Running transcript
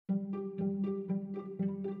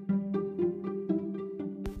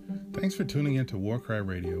Thanks for tuning in to Warcry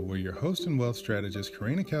Radio, where your host and wealth strategist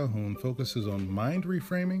Karina Calhoun focuses on mind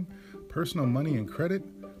reframing, personal money and credit,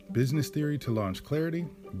 business theory to launch clarity,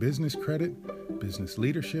 business credit, business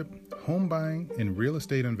leadership, home buying, and real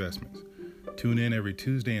estate investments. Tune in every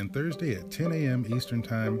Tuesday and Thursday at 10 a.m. Eastern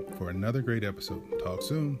Time for another great episode. Talk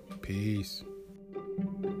soon. Peace.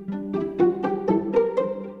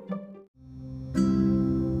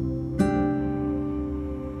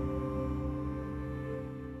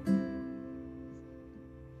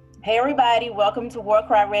 Hey everybody, welcome to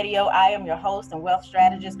Warcry Radio. I am your host and wealth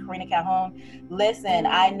strategist, Karina Calhoun. Listen,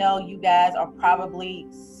 I know you guys are probably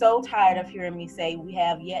so tired of hearing me say we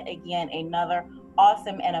have yet again another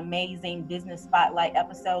awesome and amazing business spotlight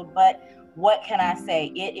episode, but what can I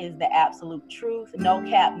say? It is the absolute truth. No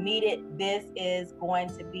cap needed. This is going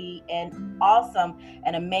to be an awesome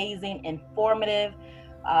and amazing, informative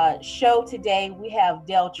show today. We have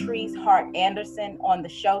Deltrice Hart Anderson on the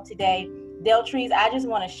show today. Deltrice, I just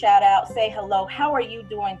want to shout out, say hello. How are you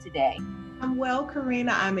doing today? I'm well,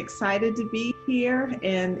 Karina. I'm excited to be here,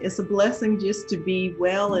 and it's a blessing just to be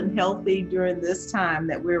well and healthy during this time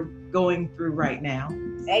that we're going through right now.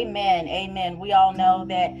 Amen. Amen. We all know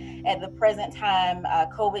that at the present time,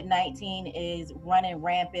 COVID-19 is running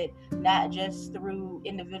rampant, not just through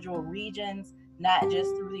individual regions, not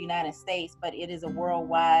just through the United States, but it is a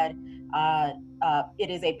worldwide, it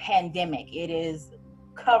is a pandemic. It is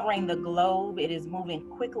covering the globe. It is moving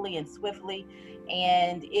quickly and swiftly.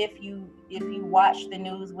 And if you watch the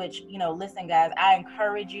news, which, listen, guys, I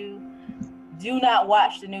encourage you, do not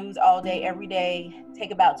watch the news all day, every day.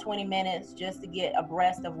 Take about 20 minutes just to get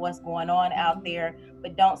abreast of what's going on out there.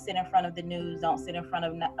 But don't sit in front of the news. Don't sit in front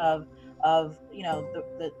of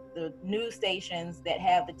the news stations that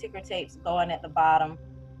have the ticker tapes going at the bottom.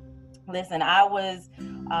 Listen, I was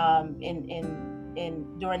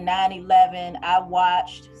during 9/11, I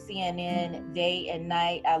watched CNN day and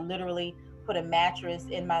night. I literally put a mattress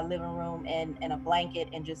in my living room and a blanket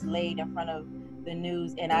and just laid in front of the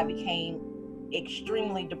news, and I became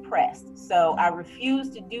extremely depressed. So I refuse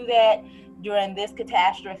to do that during this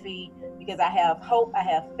catastrophe because I have hope, I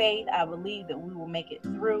have faith, I believe that we will make it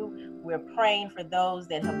through. We're praying for those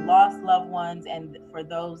that have lost loved ones and for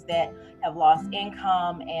those that have lost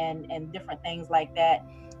income and different things like that.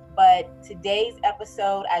 But today's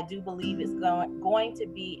episode, I do believe is going to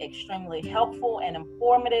be extremely helpful and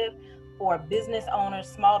informative for business owners,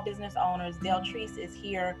 small business owners. Deltrice is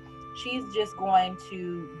here. She's just going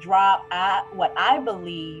to drop what I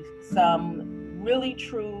believe some really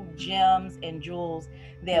true gems and jewels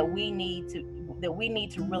that we need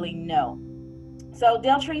to really know. So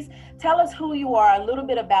Deltrice, tell us who you are, a little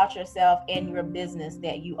bit about yourself and your business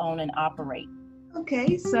that you own and operate.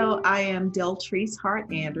 Okay, so I am Deltrice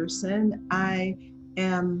Hart Anderson. I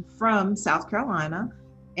am from South Carolina,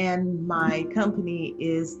 and my company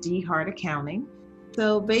is D Hart Accounting.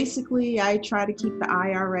 So basically, I try to keep the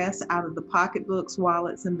IRS out of the pocketbooks,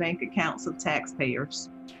 wallets, and bank accounts of taxpayers.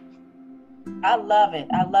 I love it.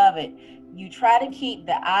 I love it. You try to keep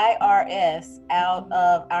the IRS out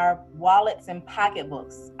of our wallets and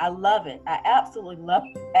pocketbooks. I love it. I absolutely love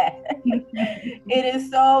that. It is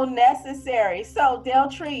so necessary. So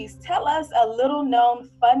Deltrice, tell us a little known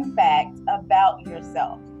fun fact about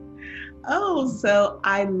yourself. Oh, so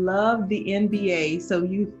I love the NBA. So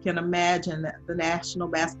you can imagine the National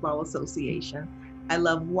Basketball Association. I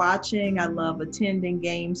love watching. I love attending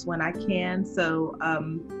games when I can. So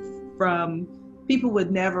people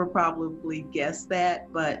would never probably guess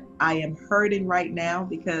that, but I am hurting right now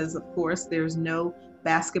because, of course, there's no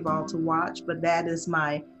basketball to watch, but that is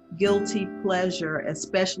my guilty pleasure,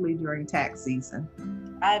 especially during tax season.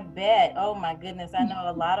 I bet. Oh, my goodness. I know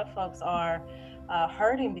a lot of folks are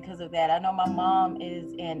hurting because of that. I know my mom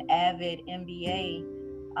is an avid NBA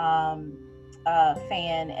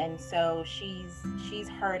fan, and so she's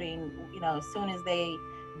hurting, as soon as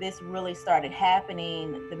this really started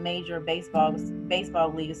happening, the major baseball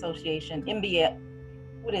league association, NBA,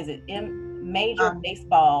 what is it? Major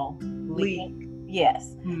baseball league.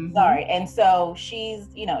 Yes. Mm-hmm. Sorry. And so she's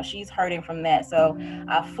hurting from that. So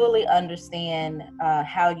I fully understand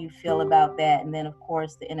how you feel about that. And then of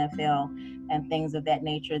course the NFL and things of that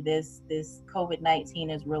nature. This COVID-19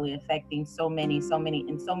 is really affecting so many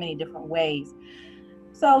in so many different ways.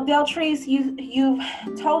 So Deltrice,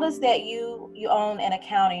 you've told us that you own an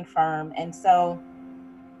accounting firm, and so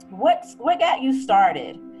what got you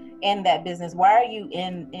started in that business? Why are you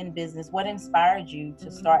in business? What inspired you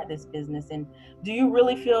to start this business? And do you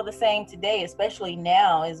really feel the same today, especially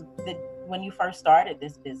now as when you first started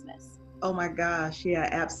this business? Oh my gosh, yeah,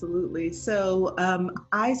 absolutely. So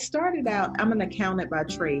I started out, I'm an accountant by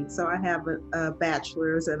trade. So I have a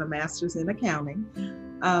bachelor's and a master's in accounting.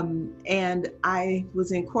 And I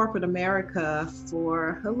was in corporate America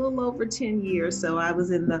for a little over 10 years. So I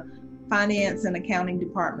was in the finance and accounting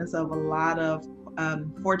departments of a lot of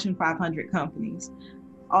Fortune 500 companies.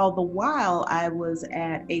 All the while, I was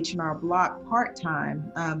at H&R Block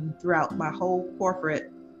part-time throughout my whole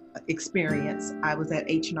corporate experience. I was at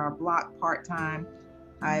H&R Block part-time.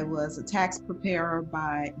 I was a tax preparer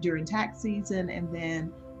during tax season, and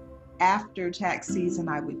then after tax season,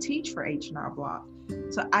 I would teach for H&R Block.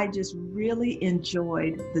 So I just really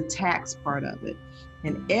enjoyed the tax part of it.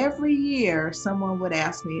 And every year, someone would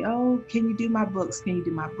ask me, "Oh, can you do my books? Can you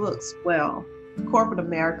do my books?" Well, corporate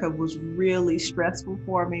America was really stressful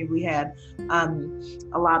for me. We had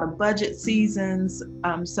a lot of budget seasons.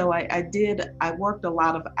 So I worked a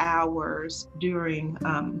lot of hours during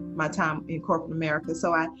my time in corporate America.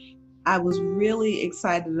 So I was really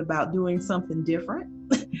excited about doing something different.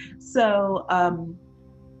 So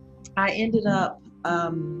I ended up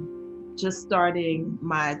just starting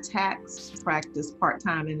my tax practice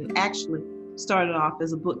part-time, and it actually started off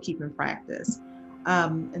as a bookkeeping practice.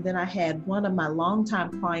 And then I had one of my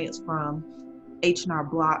longtime clients from H&R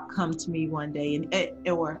Block come to me one day,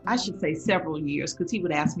 or I should say several years, because he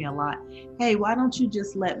would ask me a lot, "Hey, why don't you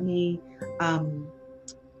just let me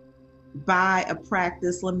buy a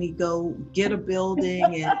practice? Let me go get a building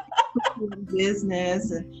and put in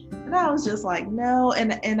business." And I was just like, no.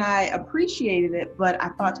 And I appreciated it, but I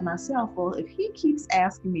thought to myself, well, if he keeps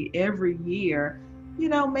asking me every year,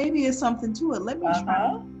 maybe it's something to it. Let me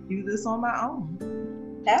try to do this on my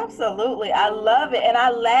own. Absolutely. I love it. And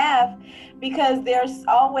I laugh because there's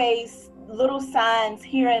always little signs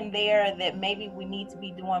here and there that maybe we need to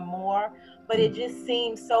be doing more, but it just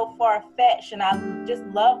seems so far-fetched. And I just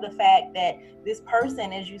love the fact that this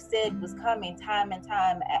person, as you said, was coming time and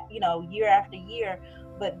time, year after year,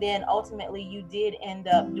 but then ultimately you did end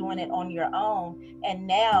up doing it on your own. And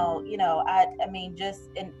now, I mean,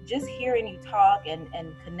 just hearing you talk and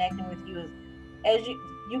connecting with you as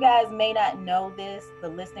you guys may not know this, the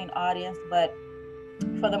listening audience, but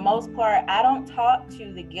for the most part, I don't talk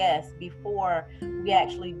to the guests before we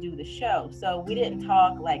actually do the show. So we didn't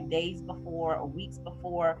talk like days before or weeks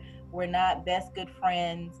before. We're not best good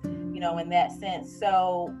friends, in that sense.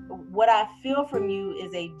 So what I feel from you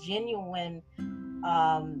is a genuine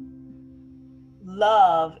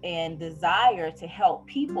love and desire to help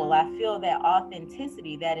people. I feel that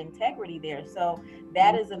authenticity, that integrity there. So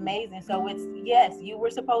that is amazing. So it's, yes, you were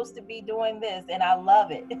supposed to be doing this, and I love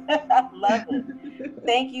it. I love it.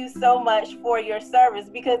 Thank you so much for your service,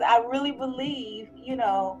 because I really believe,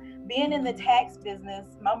 being in the tax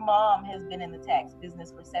business, my mom has been in the tax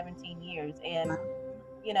business for 17 years, and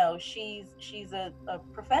she's a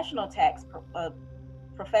professional tax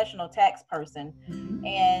person.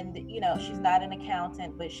 And she's not an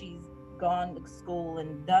accountant, but she's gone to school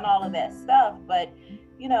and done all of that stuff, but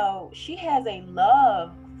she has a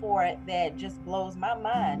love for it that just blows my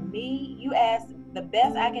mind. You ask, the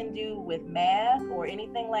best I can do with math or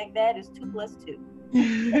anything like that is 2 + 2.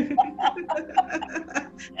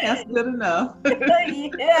 That's good enough.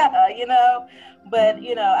 Yeah, but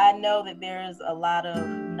I know that there's a lot of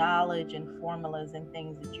knowledge and formulas and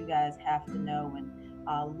things that you guys have to know, and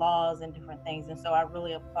laws and different things. And so I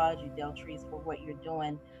really applaud you, Deltrice, for what you're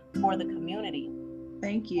doing for the community.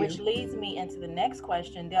 Thank you. Which leads me into the next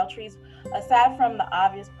question. Deltrice, aside from the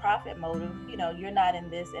obvious profit motive, you're not in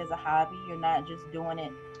this as a hobby. You're not just doing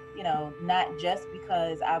it, not just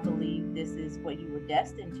because I believe this is what you were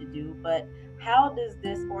destined to do, but how does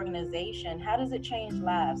this organization, how does it change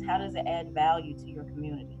lives? How does it add value to your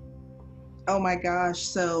community? Oh my gosh.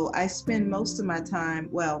 So I spend most of my time,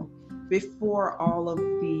 before all of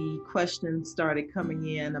the questions started coming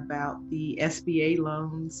in about the SBA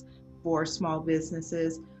loans for small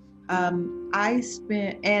businesses, and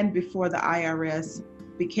before the IRS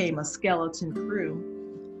became a skeleton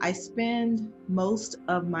crew, I spend most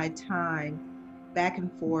of my time back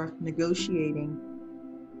and forth negotiating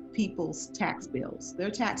people's tax bills, their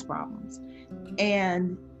tax problems.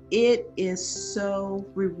 And it is so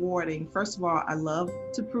rewarding. First of all, I love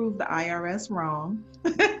to prove the IRS wrong.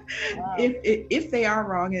 Wow. If they are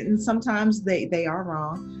wrong, and sometimes they are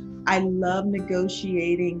wrong. I love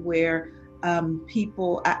negotiating where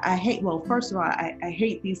people, I hate, first of all, I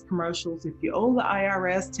hate these commercials. If you owe the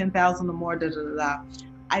IRS $10,000 or more,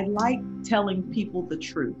 I like telling people the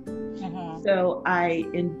truth. Mm-hmm. So I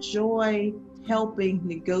enjoy helping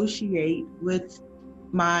negotiate with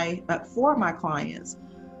for my clients.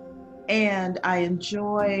 And I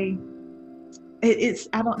enjoy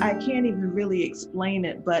I can't even really explain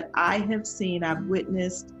it, but I've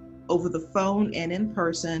witnessed over the phone and in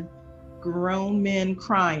person grown men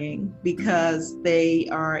crying because they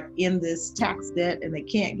are in this tax debt and they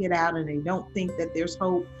can't get out and they don't think that there's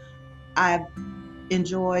hope. I've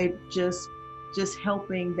enjoyed just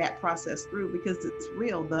helping that process through because it's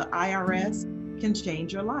real. The IRS can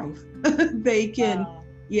change your life. They can,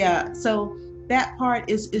 yeah. So that part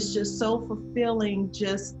is just so fulfilling,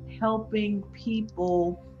 just helping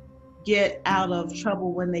people get out of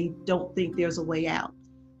trouble when they don't think there's a way out.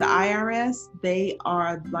 The IRS, they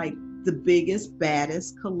are like the biggest,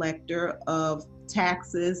 baddest collector of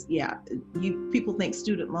taxes. Yeah, people think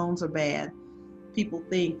student loans are bad. People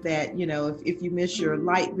think that, if you miss your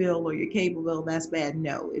light bill or your cable bill, that's bad.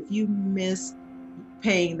 No, if you miss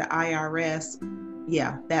paying the IRS,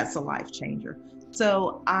 yeah, that's a life changer.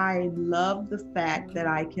 So I love the fact that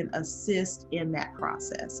I can assist in that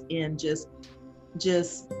process, in just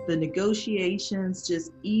the negotiations,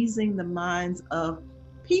 just easing the minds of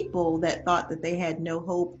people that thought that they had no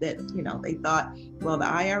hope, that they thought, well, the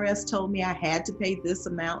IRS told me I had to pay this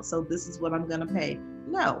amount, so this is what I'm going to pay.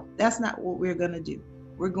 No, that's not what we're going to do.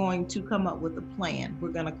 We're going to come up with a plan. We're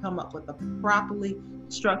going to come up with a properly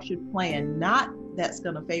structured plan, not that's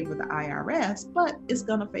going to favor the IRS, but it's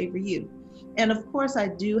going to favor you. And of course, I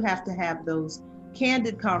do have to have those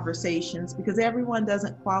candid conversations because everyone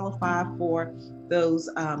doesn't qualify for those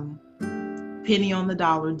penny on the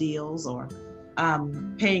dollar deals or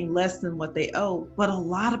paying less than what they owe, but a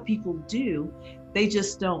lot of people do. They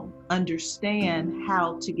just don't understand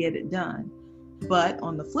how to get it done. But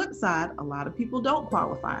on the flip side, a lot of people don't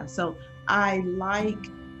qualify. So I like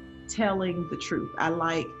telling the truth. I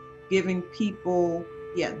like giving people,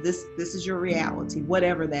 yeah, this is your reality,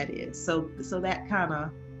 whatever that is. So that kind of,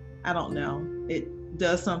 I don't know, it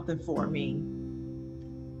does something for me.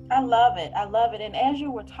 I love it. And as you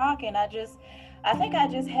were talking, I think I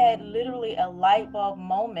just had literally a light bulb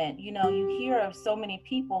moment. You hear of so many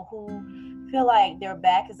people who feel like their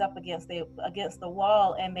back is up against the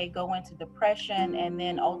wall and they go into depression, and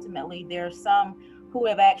then ultimately there's some who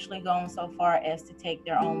have actually gone so far as to take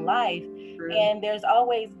their own life. True. And there's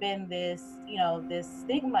always been this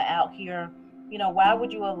stigma out here. Why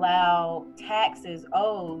would you allow taxes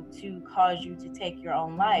owed to cause you to take your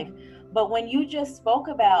own life? But when you just spoke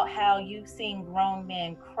about how you've seen grown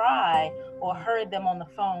men cry or heard them on the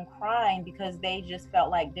phone crying because they just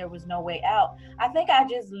felt like there was no way out, I think I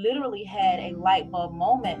just literally had a light bulb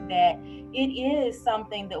moment that it is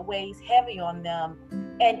something that weighs heavy on them.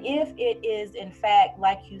 And if it is, in fact,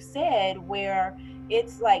 like you said, where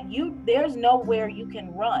it's like there's nowhere you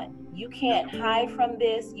can run. You can't hide from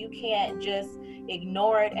this. You can't just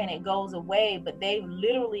ignore it and it goes away. But they've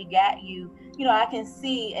literally got you. I can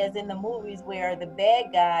see, as in the movies, where the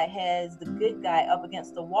bad guy has the good guy up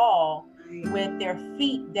against the wall with their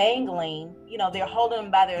feet dangling. They're holding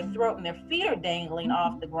them by their throat and their feet are dangling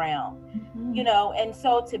off the ground. And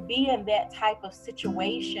so to be in that type of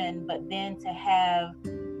situation, but then to have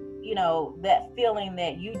that feeling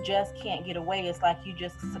that you just can't get away, it's like you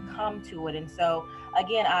just succumb to it. And so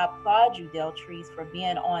again, I applaud you, Deltrice, for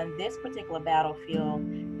being on this particular battlefield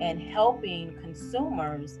and helping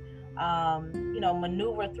consumers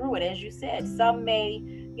maneuver through it. As you said, some may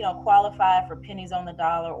qualify for pennies on the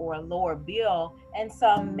dollar or a lower bill, and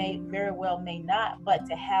some very well may not. But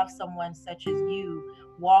to have someone such as you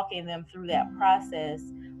walking them through that process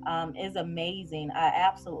is amazing. I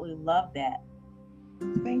absolutely love that.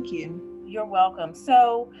 Thank you. You're welcome.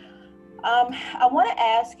 So I want to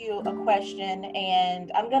ask you a question,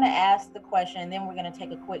 and I'm going to ask the question, and then we're going to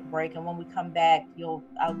take a quick break. And when we come back,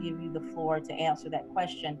 I'll give you the floor to answer that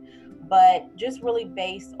question. But just really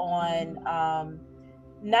based on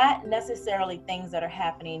not necessarily things that are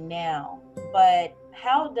happening now, but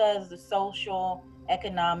how does the social,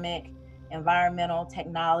 economic, environmental,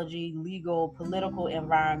 technology, legal, political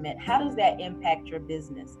environment, how does that impact your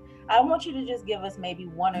business? I want you to just give us maybe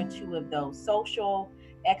one or two of those: social,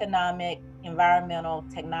 economic, environmental,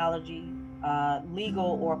 technology,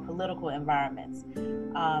 legal, or political environments.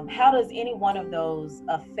 How does any one of those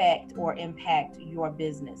affect or impact your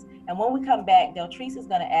business? And when we come back, Deltrice is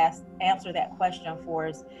going to answer that question for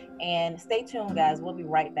us. And stay tuned, guys. We'll be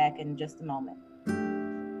right back in just a moment.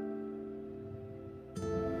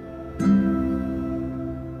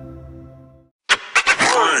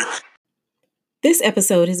 This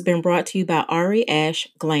episode has been brought to you by Ari Ash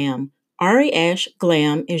Glam. Ari Ash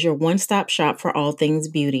Glam is your one-stop shop for all things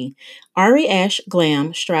beauty. Ari Ash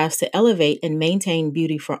Glam strives to elevate and maintain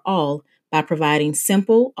beauty for all, by providing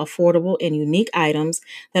simple, affordable, and unique items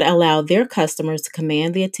that allow their customers to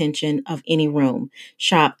command the attention of any room.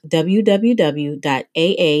 Shop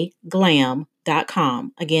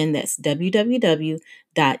www.aaglam.com. Again, that's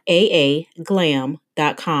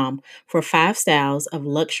www.aaglam.com for 5 styles of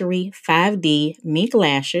luxury 5D mink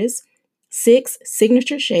lashes, 6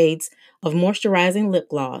 signature shades of moisturizing lip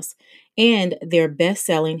gloss, and their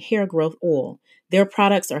best-selling hair growth oil. Their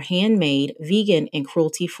products are handmade, vegan, and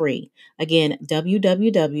cruelty-free. Again,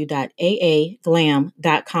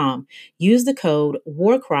 www.aaglam.com. Use the code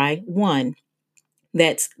WARCRY1.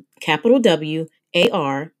 That's capital W A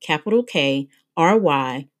R capital K R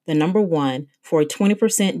Y, the number 1, for a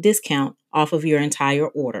 20% discount off of your entire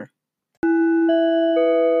order.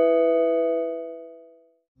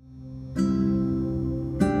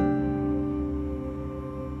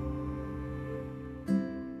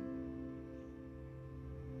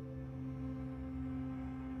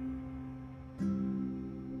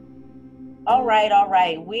 All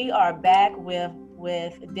right. We are back with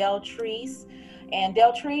Deltrice. And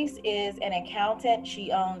Deltrice is an accountant.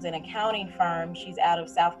 She owns an accounting firm. She's out of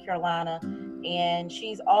South Carolina. And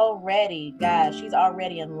she's already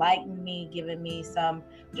enlightened me, given me some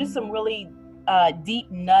really deep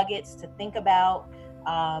nuggets to think about.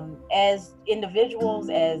 As individuals,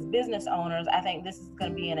 as business owners, I think this is going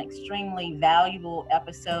to be an extremely valuable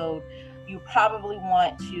episode. You probably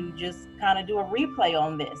want to just kind of do a replay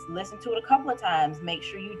on this, listen to it a couple of times, make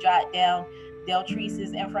sure you jot down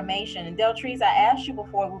Deltrice's information. And Deltrice, I asked you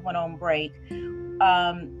before we went on break,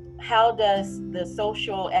 how does the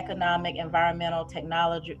social, economic, environmental,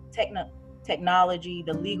 technology,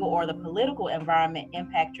 the legal or the political environment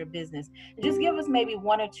impact your business? And just give us maybe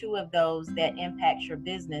 1 or 2 of those that impact your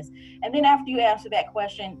business. And then after you answer that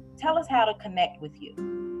question, tell us how to connect with you.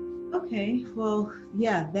 Okay, well,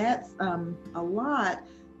 yeah, that's a lot.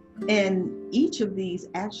 And each of these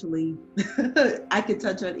actually, I could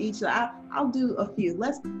touch on each. I'll do a few.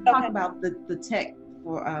 Let's talk about the tech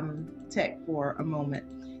for a moment.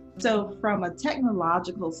 So from a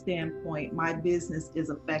technological standpoint, my business is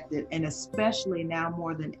affected, and especially now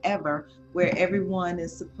more than ever, where everyone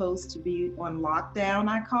is supposed to be on lockdown,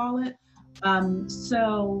 I call it.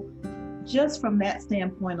 So just from that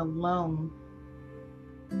standpoint alone,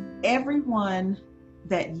 everyone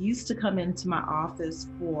that used to come into my office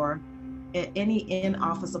for any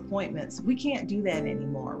in-office appointments, we can't do that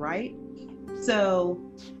anymore, right? So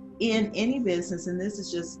in any business, and this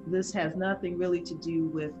has nothing really to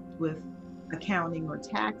do with accounting or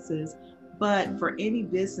taxes, but for any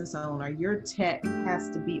business owner, your tech has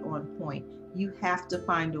to be on point. You have to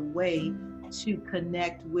find a way to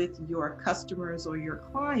connect with your customers or your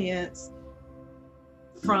clients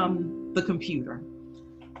from the computer.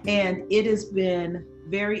 And it has been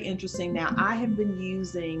very interesting. Now, I have been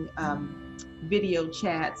using video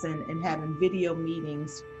chats and having video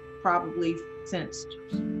meetings probably since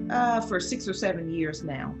for 6 or 7 years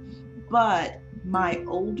now. But my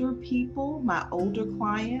older people, my older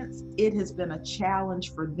clients, it has been a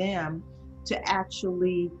challenge for them to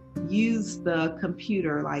actually use the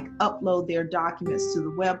computer, like upload their documents to the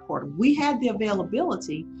web portal. We had the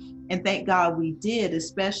availability, and thank God we did,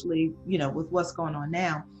 especially, with what's going on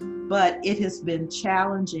now. But it has been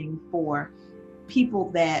challenging for people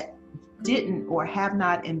that didn't or have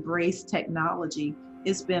not embraced technology.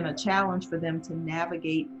 It's been a challenge for them to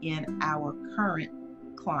navigate in our current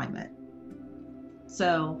climate.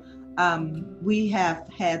 So we have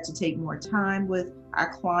had to take more time with our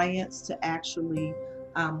clients to actually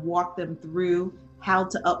walk them through how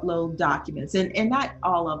to upload documents, and not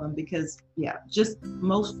all of them, because just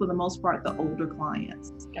for the most part, the older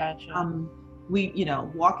clients. Gotcha. We,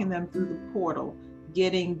 walking them through the portal,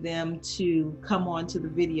 getting them to come on to the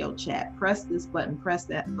video chat, press this button, press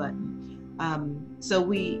that button. So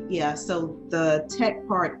the tech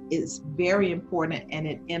part is very important, and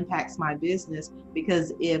it impacts my business,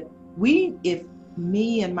 because if me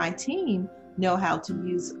and my team know how to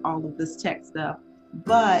use all of this tech stuff,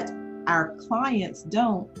 but our clients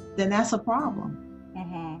don't, then that's a problem.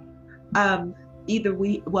 Mm-hmm. Either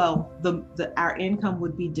our income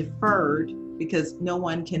would be deferred, because no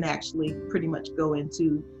one can actually pretty much go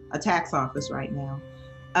into a tax office right now.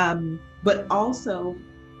 But also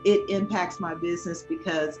it impacts my business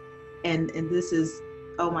because, and this is,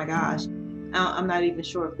 oh my gosh, I'm not even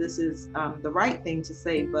sure if this is the right thing to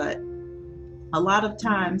say, but a lot of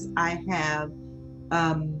times I have,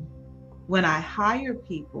 when I hire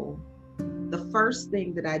people, the first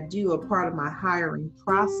thing that I do, a part of my hiring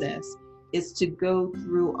process, is to go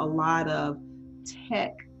through a lot of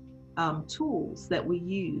tech tools that we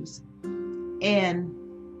use. And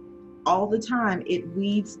all the time it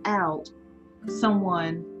weeds out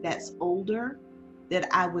someone that's older that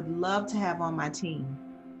I would love to have on my team,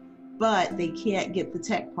 but they can't get the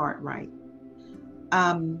tech part right.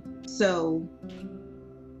 So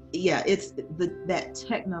yeah, it's that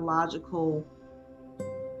technological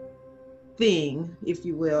thing, if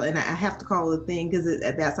you will, and I have to call it a thing because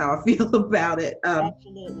that's how I feel about it.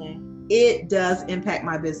 Absolutely. It does impact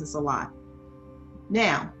my business a lot.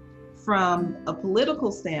 Now, from a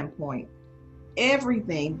political standpoint,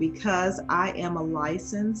 everything, because I am a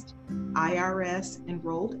licensed IRS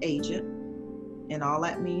enrolled agent, and all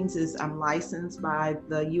that means is I'm licensed by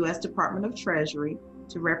the U.S. Department of Treasury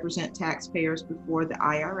to represent taxpayers before the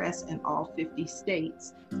IRS in all 50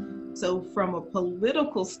 states. So from a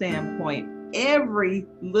political standpoint, every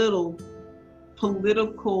little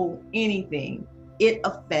political anything, it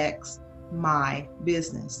affects my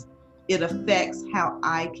business. It affects how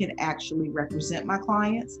I can actually represent my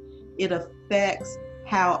clients. It affects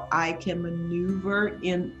how I can maneuver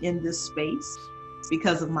in this space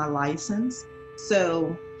because of my license.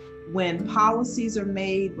 So when policies are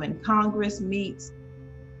made, when Congress meets,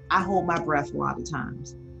 I hold my breath a lot of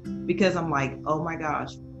times because I'm like, oh my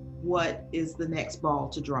gosh, what is the next ball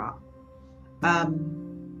to drop?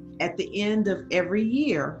 At the end of every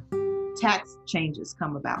year, tax changes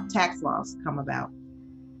come about, tax laws come about.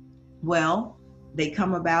 Well, they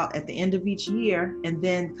come about at the end of each year, and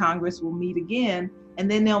then Congress will meet again,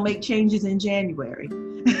 and then they'll make changes in January.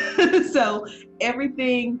 So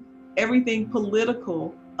everything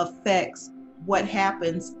political affects what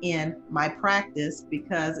happens in my practice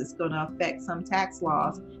because it's going to affect some tax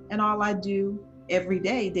laws. And all I do every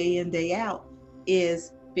day, day in, day out,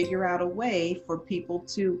 is figure out a way for people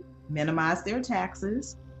to minimize their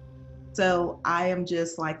taxes. So I am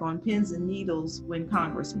just like on pins and needles when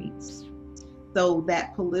Congress meets. So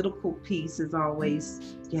that political piece is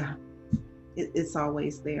always, it's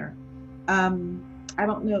always there. I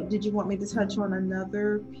don't know, did you want me to touch on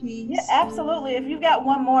another piece? Yeah, absolutely. If you've got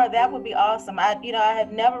one more, that would be awesome. I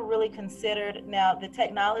have never really considered, now the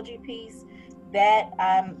technology piece that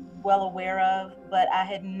I'm well aware of, but I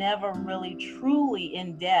had never really truly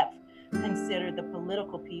in depth considered the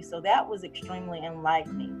political piece. So that was extremely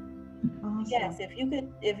enlightening. Awesome. Yes, if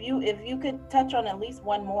you could touch on at least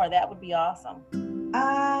one more, that would be awesome.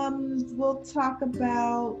 We'll talk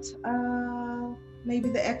about maybe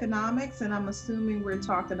the economics, and I'm assuming we're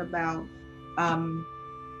talking about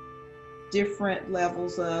different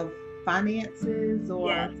levels of finances,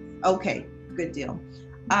 or yes. Okay, good deal.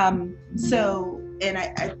 So, and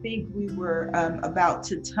I think we were about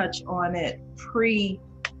to touch on it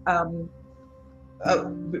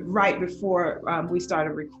right before we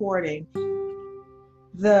started recording.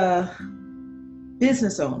 The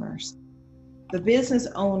business owners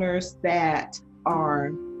that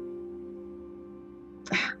are,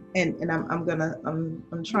 and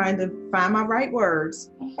I'm trying to find my right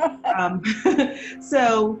words.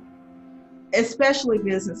 So especially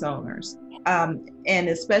business owners, and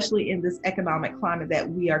especially in this economic climate that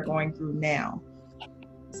we are going through now,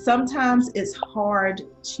 sometimes it's hard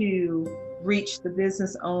to reach the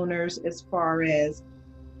business owners as far as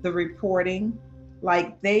the reporting.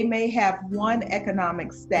 Like they may have one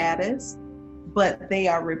economic status, but they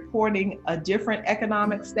are reporting a different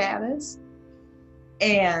economic status.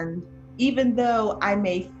 And even though I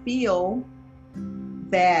may feel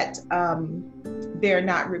that they're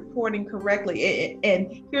not reporting correctly,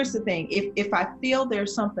 and here's the thing, if I feel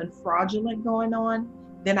there's something fraudulent going on,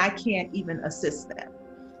 then I can't even assist them.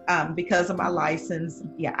 Because of my license,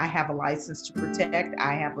 I have a license to protect,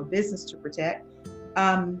 I have a business to protect.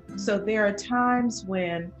 So there are times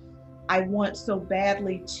when I want so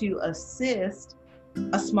badly to assist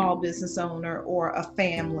a small business owner or a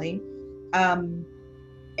family,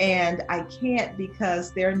 and I can't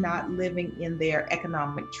because they're not living in their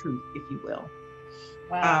economic truth, if you will.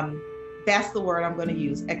 Wow. That's the word I'm going to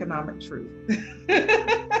use, economic truth.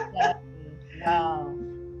 Wow.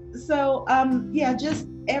 So, just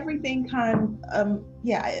everything kind of,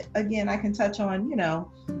 again, I can touch on,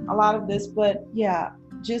 a lot of this, but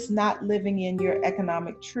just not living in your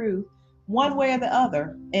economic truth one way or the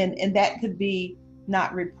other. And that could be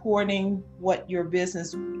not reporting what your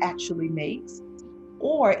business actually makes,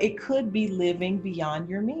 or it could be living beyond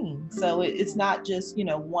your means. So it's not just,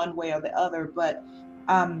 one way or the other, but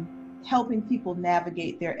helping people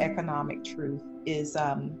navigate their economic truth is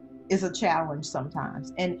a challenge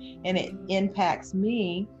sometimes. And it impacts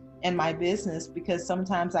me and my business because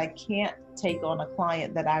sometimes I can't take on a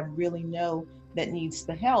client that I really know that needs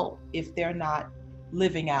the help if they're not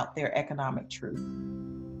living out their economic truth.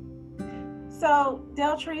 So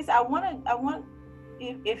Deltrice, I want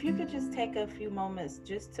if you could just take a few moments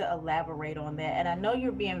just to elaborate on that. And I know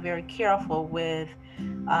you're being very careful with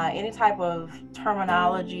any type of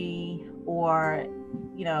terminology or,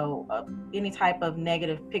 any type of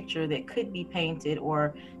negative picture that could be painted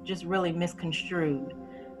or just really misconstrued.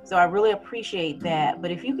 So I really appreciate that.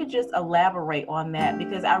 But if you could just elaborate on that,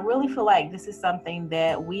 because I really feel like this is something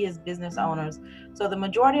that we as business owners, so the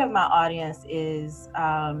majority of my audience is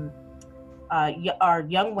are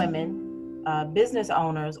young women, business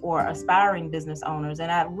owners or aspiring business owners.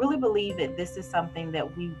 And I really believe that this is something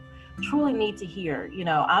that we truly need to hear.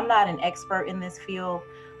 I'm not an expert in this field,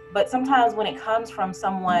 but sometimes when it comes from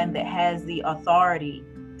someone that has the authority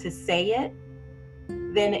to say it,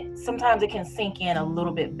 then sometimes it can sink in a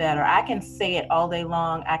little bit better. I can say it all day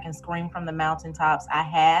long. I can scream from the mountaintops. I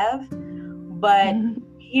have, but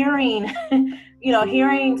hearing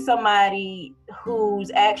somebody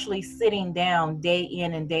who's actually sitting down day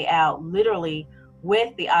in and day out, literally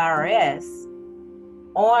with the IRS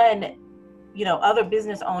on, other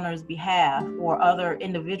business owners' behalf or other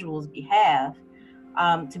individuals' behalf,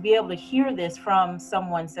 to be able to hear this from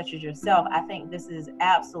someone such as yourself, I think this is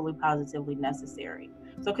absolutely positively necessary.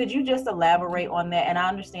 So could you just elaborate on that? And I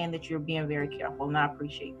understand that you're being very careful, and I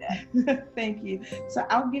appreciate that. Thank you. So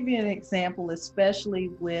I'll give you an example, especially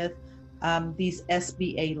with these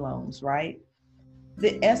SBA loans, right?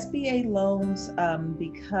 The SBA loans,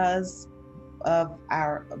 because of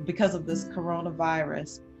this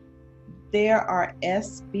coronavirus, there are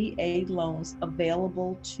SBA loans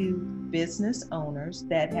available to business owners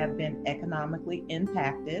that have been economically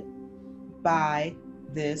impacted by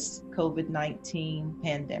this COVID-19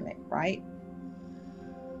 pandemic, right?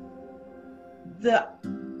 The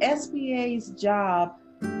SBA's job,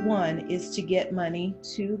 one, is to get money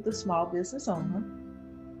to the small business owner,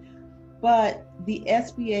 but the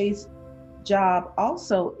SBA's job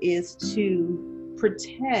also is to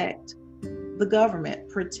protect the government,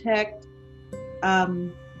 protect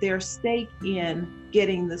their stake in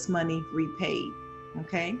getting this money repaid,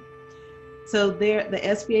 okay? So the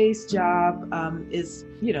SBA's job is,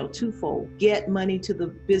 twofold: get money to the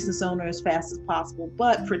business owner as fast as possible,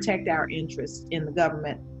 but protect our interests in the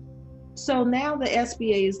government. So now the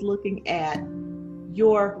SBA is looking at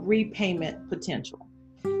your repayment potential.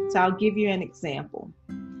 So I'll give you an example.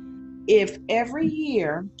 If every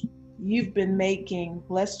year you've been making,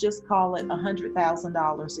 let's just call it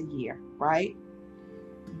 $100,000 a year, right?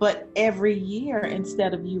 But every year,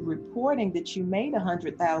 instead of you reporting that you made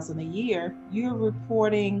 $100,000 a year, you're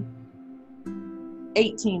reporting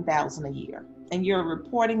 $18,000 a year. And you're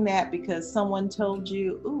reporting that because someone told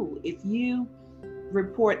you, ooh, if you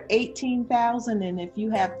report $18,000 and if you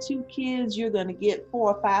have 2 kids, you're going to get $4,000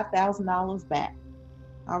 or $5,000 back.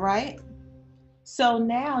 All right. So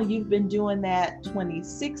now you've been doing that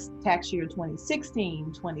tax year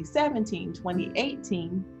 2016, 2017,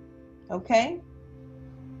 2018. Okay.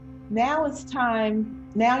 Now it's time.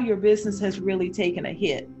 Now your business has really taken a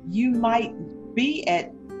hit. You might be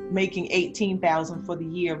at making $18,000 for the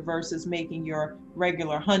year versus making your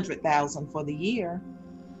regular $100,000 for the year.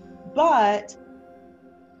 But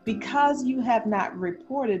because you have not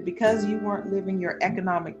reported, because you weren't living your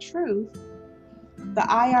economic truth, the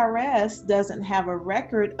IRS doesn't have a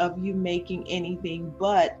record of you making anything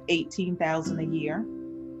but $18,000 a year.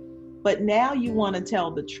 But now you want to tell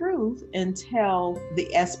the truth and tell the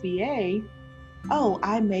SBA, oh,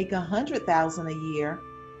 I make $100,000 a year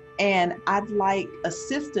and I'd like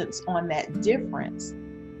assistance on that difference.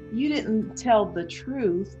 You didn't tell the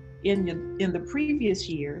truth in the previous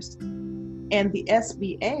years, and the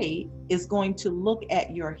SBA is going to look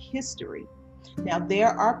at your history. Now, there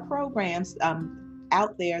are programs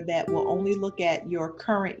out there that will only look at your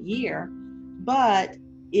current year, but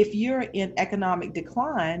if you're in economic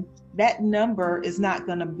decline, that number is not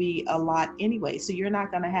going to be a lot anyway. So you're not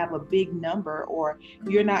going to have a big number, or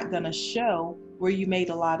you're not going to show where you made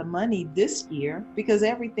a lot of money this year because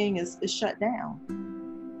everything is shut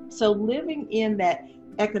down. So living in that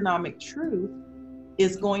economic truth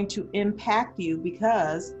is going to impact you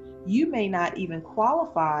because you may not even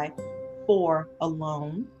qualify for a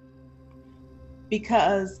loan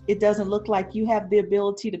because it doesn't look like you have the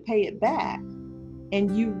ability to pay it back.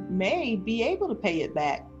 And you may be able to pay it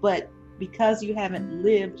back, but because you haven't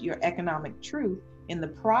lived your economic truth in the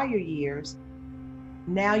prior years,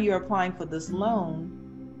 now you're applying for this loan,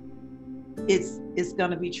 it's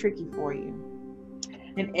going to be tricky for you.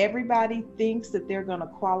 And everybody thinks that they're going to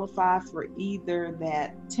qualify for either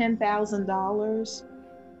that $10,000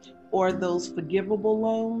 or those forgivable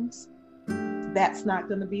loans. That's not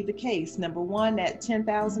going to be the case. Number one, that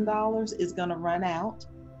 $10,000 is going to run out.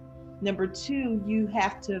 Number two, you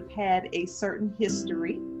have to have had a certain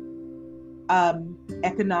history,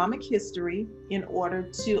 economic history, in order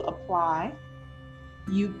to apply.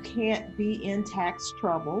 You can't be in tax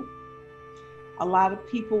trouble. A lot of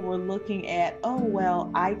people were looking at, oh,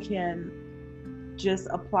 well, I can just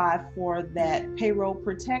apply for that payroll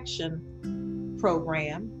protection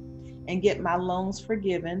program and get my loans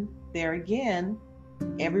forgiven. There again,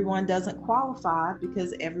 everyone doesn't qualify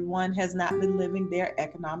because everyone has not been living their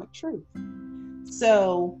economic truth.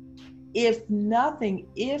 So if nothing,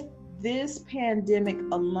 if this pandemic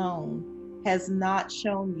alone has not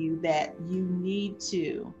shown you that you need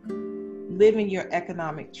to live in your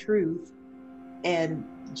economic truth, and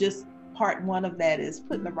just part one of that is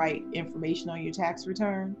putting the right information on your tax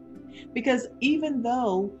return. Because even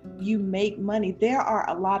though you make money, there are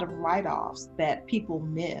a lot of write-offs that people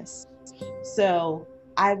miss. So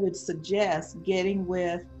I would suggest getting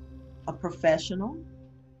with a professional,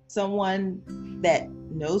 someone that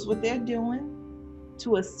knows what they're doing,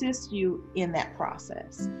 to assist you in that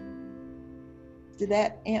process. Did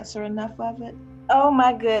that answer enough of it? Oh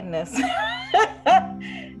my goodness.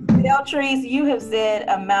 Deltrice, you have said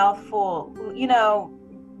a mouthful. You know,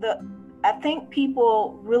 I think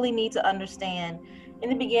people really need to understand. In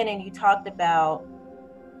the beginning, you talked about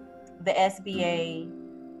the SBA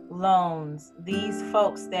loans, these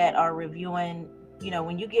folks that are reviewing, you know,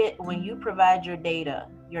 when you provide your data,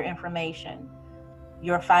 your information,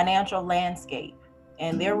 your financial landscape,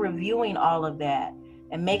 and they're reviewing all of that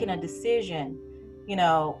and making a decision. You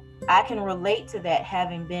know, I can relate to that,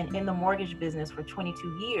 having been in the mortgage business for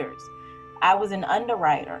 22 years. I was an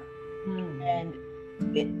underwriter, and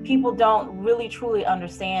people don't really truly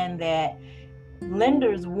understand that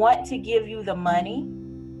lenders want to give you the money.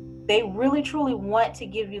 They really truly want to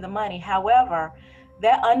give you the money. However,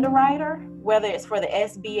 that underwriter, whether it's for the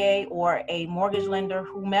SBA or a mortgage lender,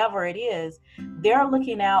 whomever it is, they're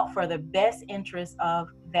looking out for the best interest of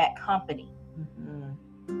that company.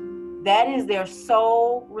 Mm-hmm. That is their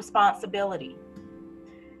sole responsibility.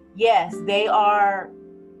 Yes, they are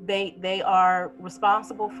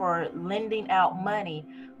responsible for lending out money,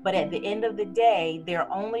 but at the end of the day,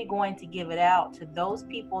 they're only going to give it out to those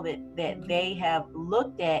people that they have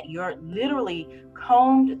looked at, literally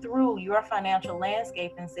combed through your financial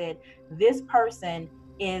landscape and said, this person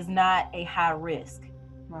is not a high risk.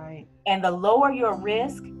 Right. And the lower your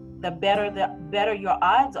risk, the better your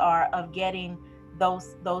odds are of getting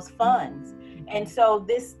those funds. And so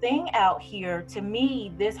this thing out here, to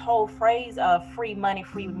me, this whole phrase of free money,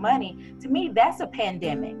 to me, that's a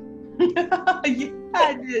pandemic. Yeah,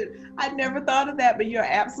 I never thought of that, but you're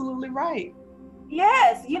absolutely right.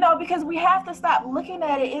 Yes, because we have to stop looking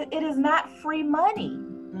at it. It is not free money.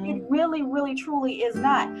 Mm-hmm. It really, really, truly is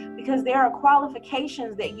not, because there are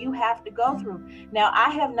qualifications that you have to go through. Now,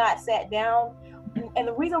 I have not sat down, and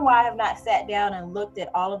the reason why I have not sat down and looked at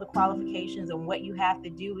all of the qualifications and what you have to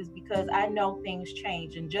do is because I know things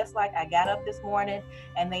change. And just like I got up this morning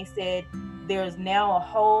and they said there's now a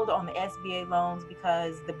hold on the SBA loans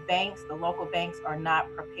because the local banks are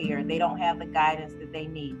not prepared. They don't have the guidance that they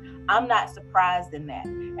need. I'm not surprised in that.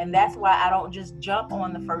 And that's why I don't just jump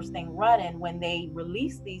on the first thing running when they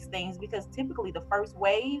release these things, because typically the first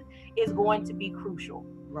wave is going to be crucial.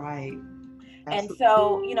 Right.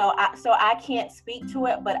 Absolutely. And so, I can't speak to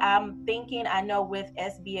it, but I'm thinking, I know with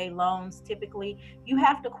SBA loans, typically you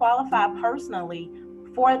have to qualify personally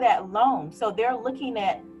for that loan. So they're looking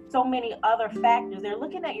at so many other factors. They're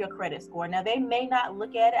looking at your credit score. Now, they may not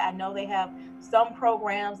look at it. I know they have some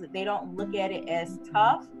programs that they don't look at it as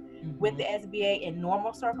tough with the SBA in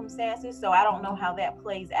normal circumstances. So I don't know how that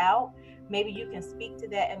plays out. Maybe you can speak to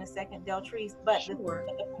that in a second, Deltrice. But sure.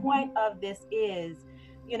 The point of this is,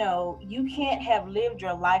 you can't have lived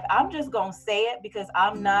your life. I'm just going to say it because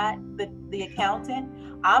I'm not the accountant.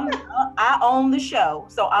 I own the show.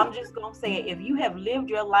 So I'm just going to say it. If you have lived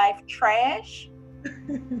your life trash,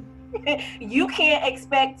 you can't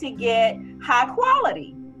expect to get high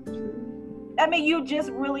quality. I mean, you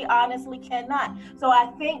just really honestly cannot. So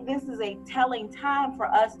I think this is a telling time for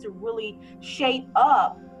us to really shape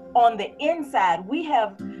up on the inside. We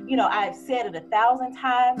have, I've said it 1,000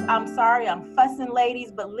 times. I'm sorry, I'm fussing,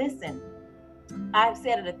 ladies, but listen, I've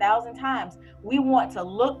said it 1,000 times. We want to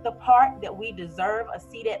look the part that we deserve a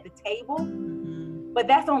seat at the table, but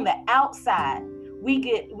that's on the outside. We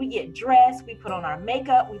get dressed, we put on our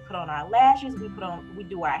makeup, we put on our lashes, we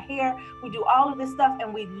do our hair, we do all of this stuff,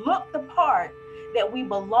 and we look the part that we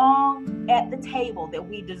belong at the table, that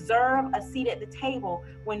we deserve a seat at the table,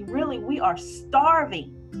 when really we are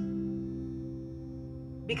starving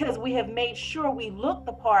because we have made sure we look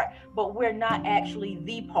the part, but we're not actually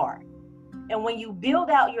the part. And when you build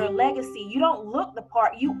out your legacy, you don't look the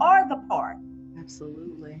part, you are the part.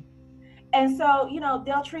 Absolutely. And so,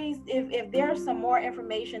 Deltrice, if there's some more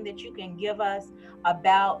information that you can give us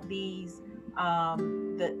about these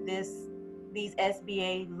these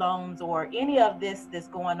SBA loans or any of this that's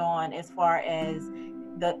going on as far as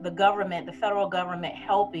the government, the federal government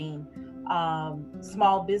helping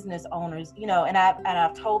small business owners, and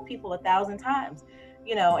I've told people 1,000 times,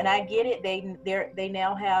 and I get it. They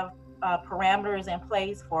now have parameters in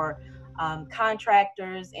place for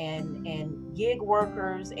contractors and gig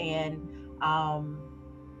workers and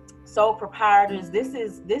sole proprietors. This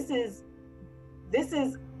is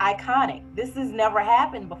iconic. This has never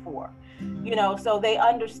happened before, so they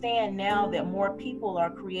understand now that more people are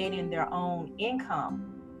creating their own income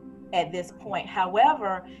at this point.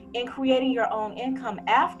 However, in creating your own income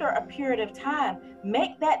after a period of time,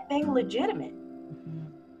 make that thing legitimate.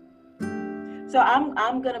 So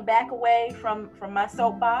I'm gonna back away from my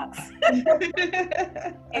soapbox.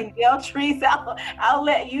 And Deltrice, I'll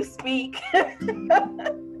let you speak.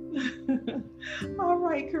 All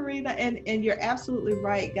right, Karina, and you're absolutely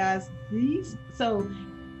right, guys.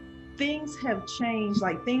 Things have changed,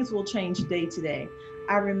 like things will change day to day.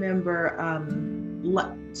 I remember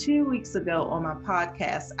 2 weeks ago on my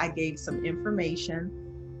podcast, I gave some information,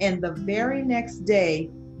 and the very next day,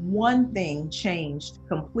 one thing changed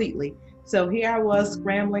completely. So here I was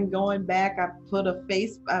scrambling, going back. I went on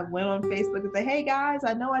Facebook and said, "Hey guys,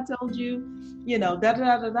 I know I told you,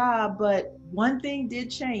 but one thing did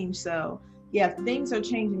change." So yeah, things are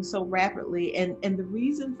changing so rapidly, and the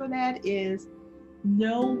reason for that is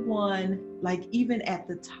no one, like even at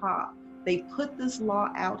the top, they put this law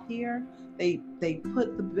out here. They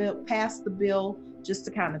put the bill, passed the bill just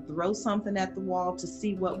to kind of throw something at the wall to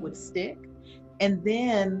see what would stick, and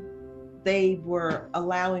then they were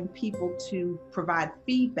allowing people to provide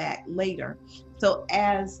feedback later. So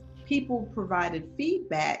as people provided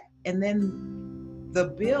feedback, and then the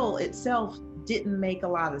bill itself didn't make a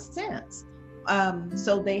lot of sense.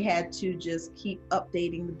 So they had to just keep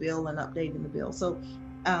updating the bill. So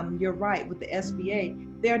you're right, with the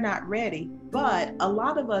SBA, they're not ready. But a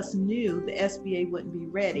lot of us knew the SBA wouldn't be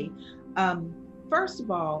ready. First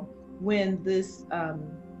of all, when this,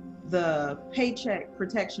 the Paycheck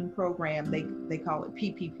Protection Program, they call it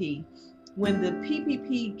PPP. When the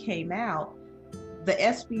PPP came out, the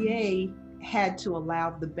SBA had to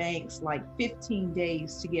allow the banks like 15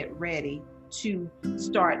 days to get ready to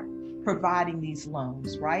start providing these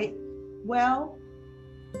loans, right? Well,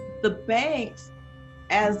 the banks,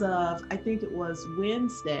 as of, I think it was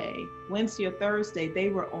Wednesday or Thursday,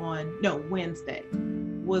 Wednesday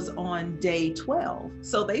was on day 12.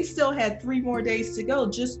 So they still had 3 more days to go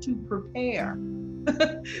just to prepare.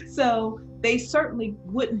 So they certainly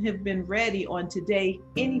wouldn't have been ready on today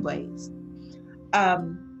anyways.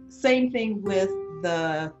 Same thing with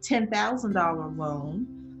the $10,000 loan,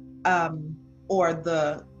 or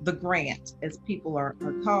the grant, as people are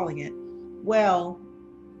calling it. Well,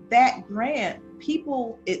 that grant,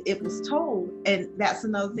 it was told, and that's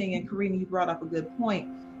another thing, and Karina, you brought up a good point,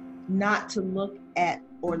 not to look at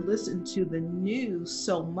or listen to the news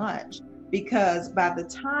so much, because by the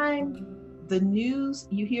time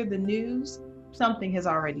you hear the news, something has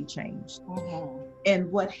already changed. Mm-hmm.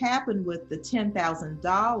 And what happened with the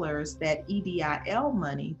 $10,000, that EIDL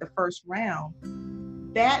money, the first round,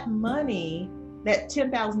 that money, that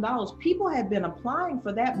 $10,000, people had been applying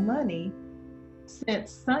for that money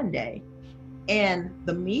since Sunday. And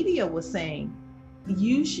the media was saying,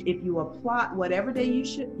 if you apply, whatever day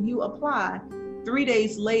you apply, 3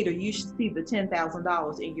 days later, you should see the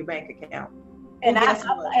 $10,000 in your bank account. And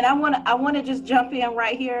I want to just jump in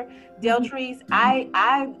right here, Deltrice.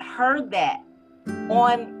 I heard that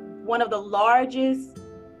on one of the largest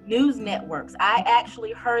news networks. I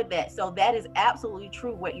actually heard that. So that is absolutely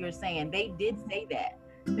true what you're saying. They did say that.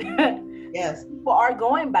 Yes. People are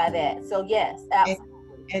going by that. So yes,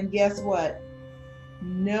 absolutely. And guess what?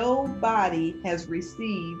 Nobody has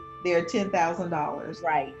received their $10,000.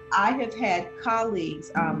 Right. I have had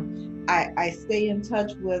colleagues, I stay in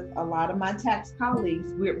touch with a lot of my tax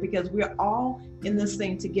colleagues because we're all in this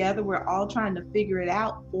thing together. We're all trying to figure it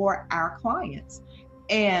out for our clients.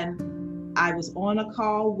 And I was on a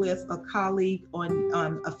call with a colleague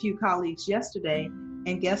a few colleagues yesterday,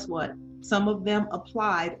 and guess what? Some of them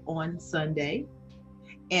applied on Sunday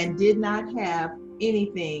and did not have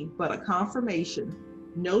anything but a confirmation.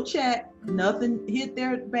 No check, nothing hit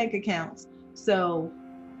their bank accounts. So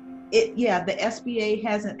the SBA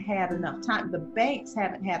hasn't had enough time. The banks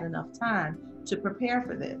haven't had enough time to prepare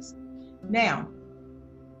for this. Now,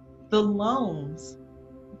 the loans,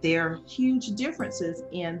 there are huge differences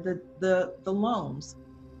in the loans.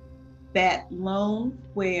 That loan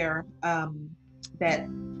where that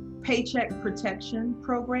Paycheck Protection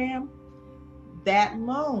Program, that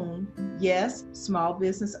loan, yes, small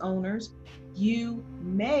business owners, you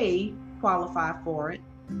may qualify for it.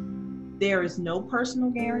 There is no personal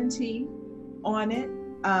guarantee on it.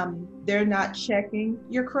 They're not checking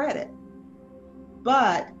your credit,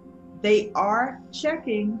 but they are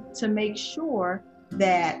checking to make sure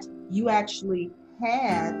that you actually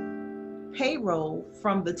had payroll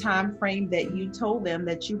from the time frame that you told them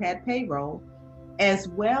that you had payroll, as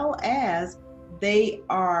well as they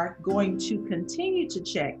are going to continue to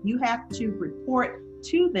check. You have to report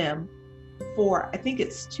to them for, I think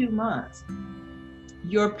it's 2 months,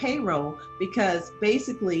 your payroll, because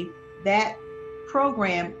basically that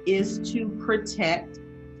program is to protect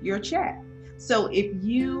your check. So if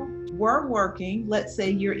you were working, let's say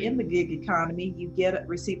you're in the gig economy, you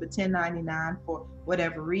receive a 1099 for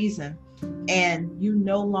whatever reason, and you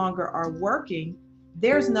no longer are working,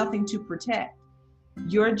 there's nothing to protect.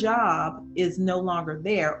 Your job is no longer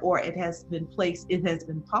there, or it has been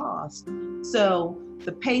paused. So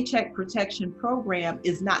the Paycheck Protection Program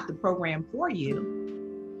is not the program for you.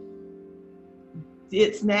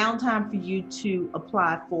 It's now time for you to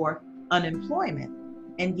apply for unemployment.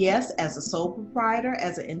 And yes, as a sole proprietor,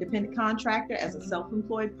 as an independent contractor, as a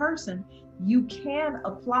self-employed person, you can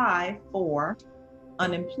apply for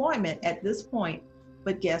unemployment at this point.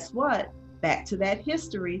 But guess what? Back to that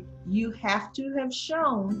history, you have to have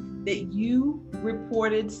shown that you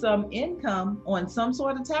reported some income on some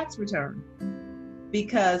sort of tax return.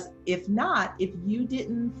 Because if not, if you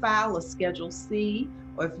didn't file a Schedule C,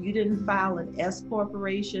 or if you didn't file an S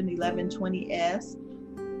Corporation 1120S,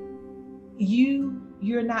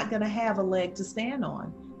 you're not going to have a leg to stand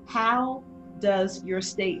on. How does your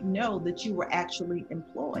state know that you were actually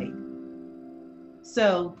employed?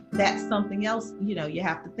 So that's something else, you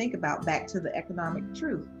have to think about, back to the economic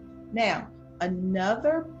truth. Now,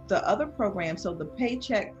 the other program, so the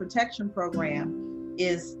Paycheck Protection Program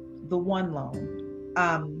is the one loan.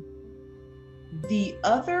 The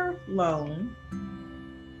other loan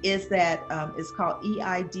is that it's called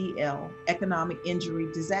EIDL, Economic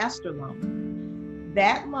Injury Disaster Loan.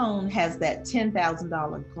 That loan has that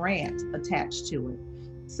 $10,000 grant attached to it.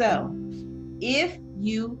 So if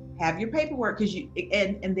you have your paperwork, because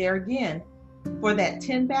and there again, for that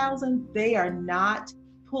 $10,000, they are not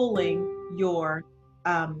pulling your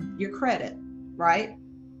credit, right?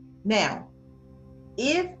 Now,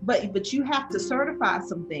 but you have to certify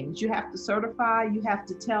some things. You have to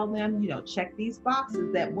tell them, check these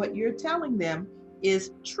boxes that what you're telling them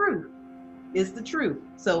is the truth.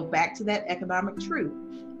 So back to that economic truth.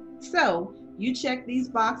 So you check these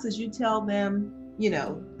boxes, you tell them,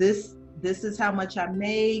 this is how much I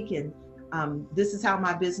make, and this is how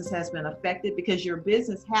my business has been affected, because your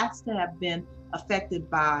business has to have been affected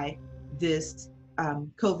by this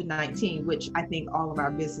COVID-19, which I think all of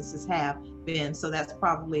our businesses have been. So that's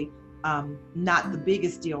probably not the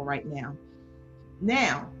biggest deal right now.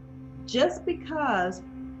 Now, just because,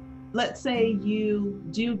 let's say you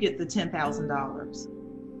do get the $10,000,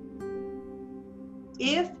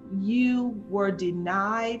 if you were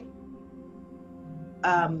denied,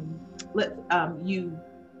 let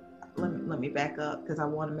me back up, because I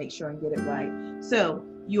want to make sure and get it right. So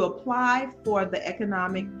you apply for the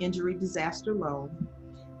Economic Injury Disaster Loan,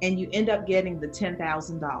 and you end up getting the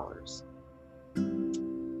 $10,000.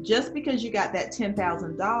 Just because you got that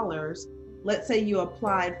 $10,000, let's say you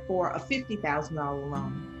applied for a $50,000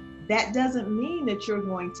 loan, that doesn't mean that you're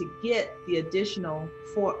going to get the additional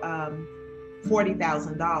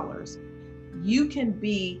 $40,000. You can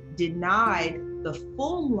be denied the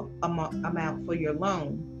full amount for your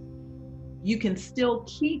loan. You can still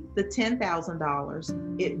keep the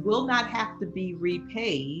 $10,000. It will not have to be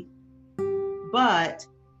repaid, but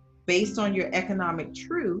based on your economic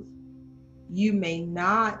truth, you may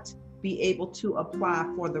not be able to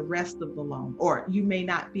apply for the rest of the loan, or you may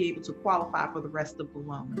not be able to qualify for the rest of the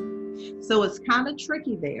loan. So it's kind of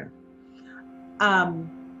tricky there.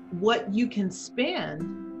 What you can spend,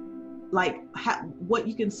 what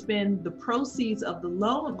you can spend the proceeds of the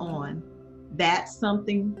loan on, that's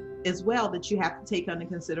something as well that you have to take under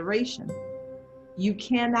consideration. You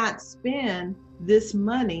cannot spend this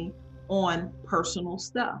money on personal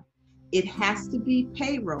stuff. It has to be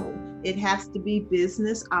payroll. It has to be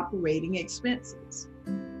business operating expenses.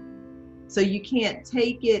 So you can't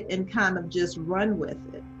take it and kind of just run with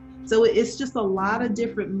it. So it's just a lot of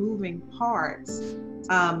different moving parts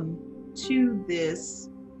to this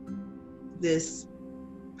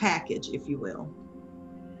package, if you will.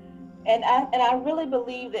 And I really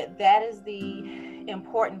believe that that is the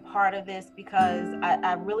important part of this, because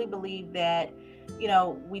I really believe that, you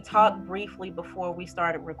know, we talked briefly before we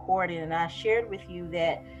started recording, and I shared with you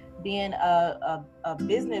that being a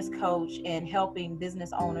business coach and helping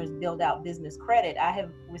business owners build out business credit, I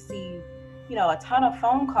have received, you know, a ton of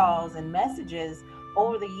phone calls and messages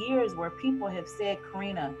over the years where people have said,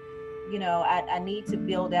 Karina, you know, I need to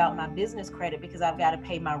build out my business credit because I've got to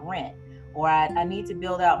pay my rent, or I need to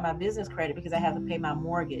build out my business credit because I have to pay my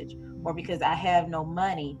mortgage, or because I have no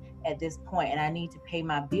money at this point and I need to pay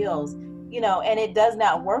my bills. You know, and it does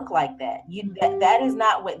not work like that. That is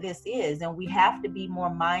not what this is. And we have to be more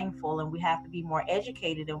mindful, and we have to be more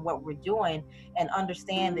educated in what we're doing, and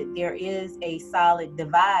understand that there is a solid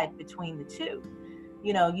divide between the two.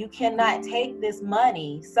 You know, you cannot take this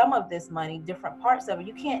money, some of this money, different parts of it,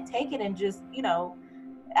 you can't take it and just, you know,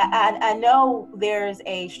 I know there's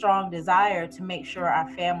a strong desire to make sure our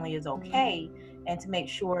family is okay, and to make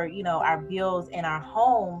sure, you know, our bills in our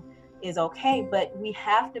home is okay, but we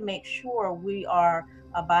have to make sure we are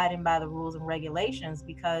abiding by the rules and regulations,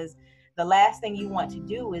 because the last thing you want to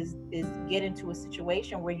do is get into a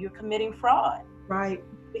situation where you're committing fraud. Right.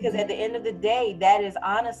 Because at the end of the day, that is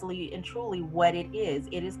honestly and truly what it is.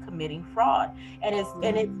 It is committing fraud. And it's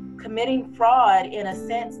committing fraud in a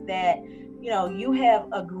sense that, you know, you have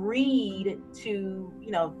agreed to,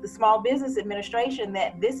 you know, the Small Business Administration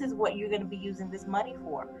that this is what you're going to be using this money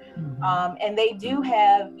for. Mm-hmm. And they do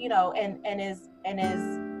have, you know, and as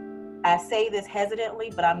I say this hesitantly,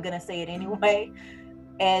 but I'm going to say it anyway,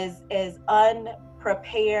 as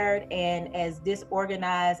unprepared and as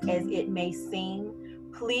disorganized as it may seem,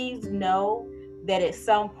 please know that at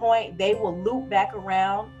some point they will loop back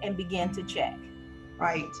around and begin to check.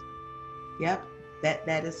 Right. Yep.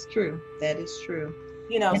 That is true. That is true.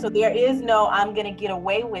 You know, so there is no, I'm going to get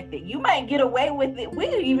away with it. You might get away with it. We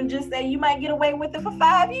could even just say you might get away with it for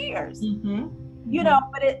 5 years. Mm-hmm. You know,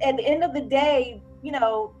 but at the end of the day, you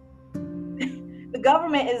know, the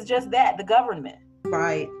government is just that, the government.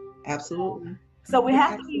 Right. Absolutely. So we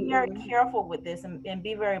have to be very careful with this, and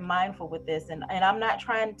be very mindful with this. And I'm not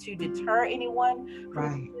trying to deter anyone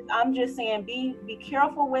from this. I'm just saying be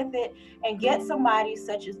careful with it, and get somebody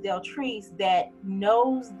such as Deltrice that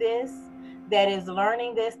knows this, that is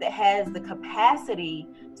learning this, that has the capacity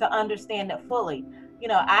to understand it fully. You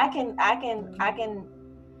know, I can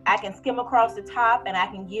skim across the top, and I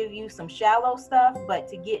can give you some shallow stuff, but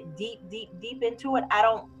to get deep into it, I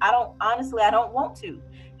don't honestly, I don't want to.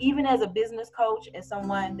 Even as a business coach, as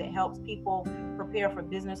someone that helps people prepare for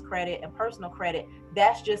business credit and personal credit,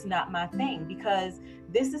 that's just not my thing, because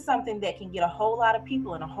this is something that can get a whole lot of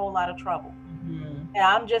people in a whole lot of trouble. Mm-hmm. And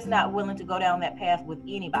I'm just not willing to go down that path with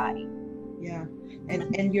anybody. Yeah.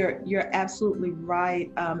 And you're absolutely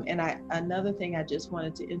right. Another thing I just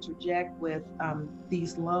wanted to interject with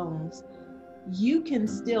these loans, you can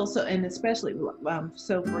still, and especially,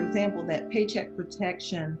 so for example, that Paycheck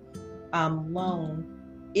Protection loan,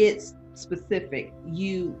 it's specific.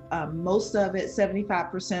 You, most of it,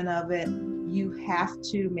 75% of it, you have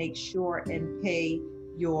to make sure and pay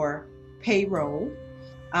your payroll.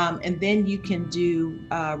 And then you can do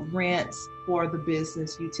rents for the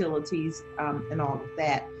business, utilities, and all of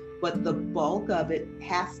that. But the bulk of it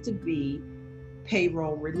has to be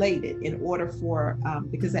payroll related in order for,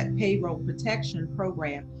 because that payroll protection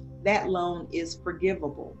program, that loan is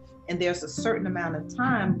forgivable. And there's a certain amount of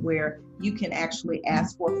time where you can actually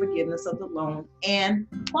ask for forgiveness of the loan and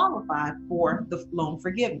qualify for the loan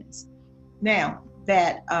forgiveness. Now,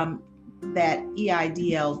 that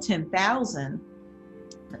EIDL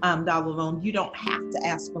 $10,000 loan, you don't have to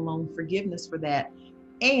ask for loan forgiveness for that.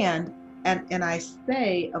 And I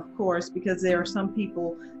say, of course, because there are some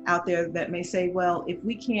people out there that may say, well, if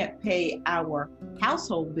we can't pay our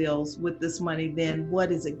household bills with this money, then what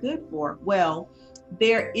is it good for? Well,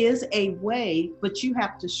 there is a way, but you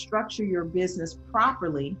have to structure your business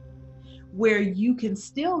properly where you can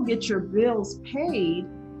still get your bills paid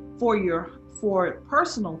for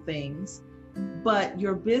personal things, but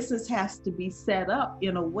your business has to be set up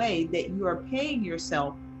in a way that you are paying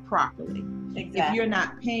yourself properly. Exactly. If you're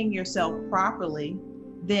not paying yourself properly,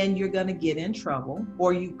 then you're going to get in trouble,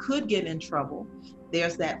 or you could get in trouble.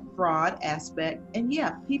 There's that fraud aspect. And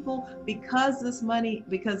yeah, people, because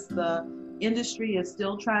the industry is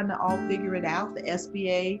still trying to all figure it out, the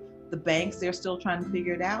SBA, the banks, they're still trying to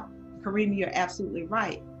figure it out. Karina, you're absolutely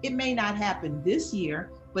right. It may not happen this year,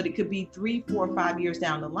 but it could be 3, 4, 5 years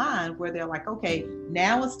down the line where they're like, okay,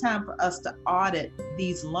 now it's time for us to audit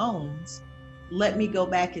these loans. Let me go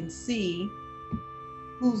back and see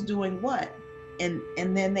who's doing what. And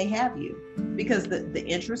then they have you, because the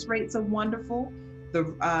interest rates are wonderful.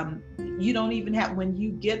 You don't even have, when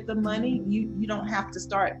you get the money, you don't have to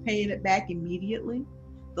start paying it back immediately.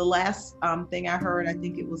 The last thing I heard, I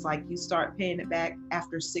think it was like you start paying it back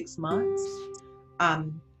after 6 months.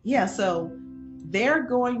 So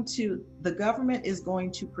the government is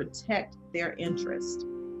going to protect their interest.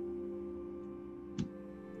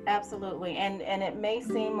 Absolutely. And it may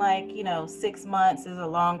seem like, 6 months is a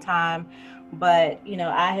long time, but,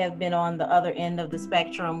 I have been on the other end of the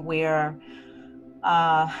spectrum where,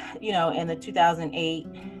 in the 2008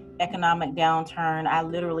 economic downturn, I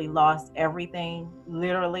literally lost everything,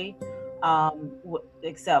 literally,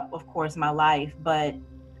 except, of course, my life. But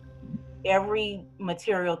every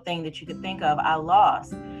material thing that you could think of, I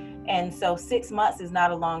lost. And so 6 months is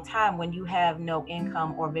not a long time when you have no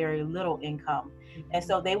income or very little income. And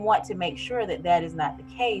so they want to make sure that that is not the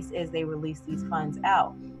case as they release these funds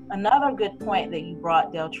out. Another good point that you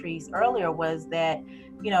brought, Deltrice, earlier was that,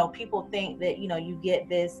 people think that, you get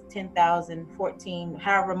this $10,000, $14,000,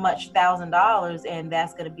 however much $1,000, and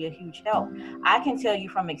that's going to be a huge help. I can tell you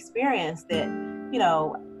from experience that,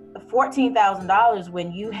 $14,000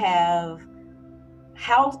 when you have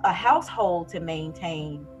a household to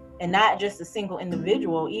maintain, and not just a single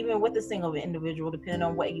individual, even with a single individual, depending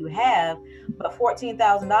on what you have, but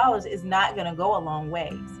 $14,000 is not going to go a long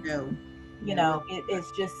ways. No.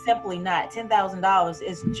 It's just simply not. $10,000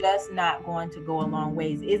 is just not going to go a long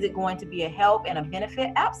ways. Is it going to be a help and a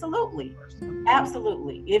benefit? Absolutely.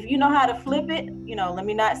 Absolutely. If you know how to flip it, let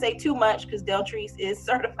me not say too much because Deltrice is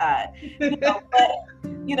certified. But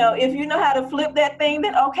if you know how to flip that thing,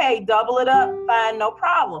 then okay, double it up, fine, no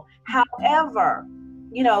problem. However,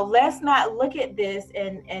 let's not look at this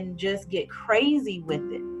and just get crazy with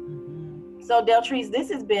it. So Deltrice, this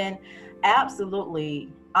has been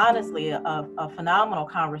absolutely, honestly, a phenomenal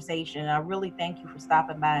conversation. I really thank you for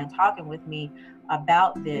stopping by and talking with me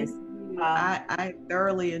about this. I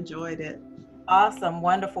thoroughly enjoyed it. Awesome.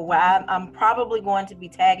 Wonderful. Well, I'm probably going to be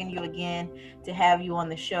tagging you again to have you on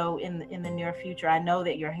the show in the near future. I know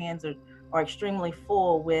that your hands are extremely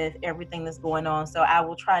full with everything that's going on, so I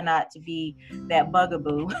will try not to be that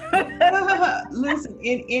bugaboo. Listen,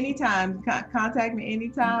 anytime, contact me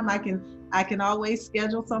anytime. I can always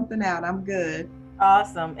schedule something out. I'm good.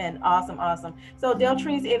 Awesome. So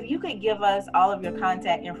Deltrice, if you could give us all of your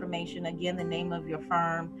contact information, again, the name of your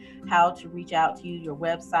firm, how to reach out to you, your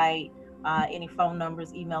website, any phone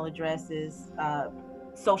numbers, email addresses,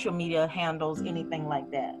 social media handles, anything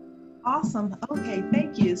like that. Awesome. Okay,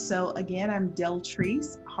 thank you. So again, I'm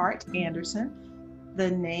Deltrice Hart Anderson.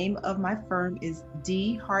 The name of my firm is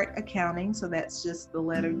D Hart Accounting. So that's just the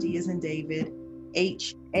letter D as in David,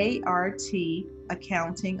 HART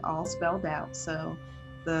Accounting, all spelled out. So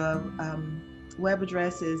the web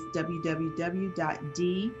address is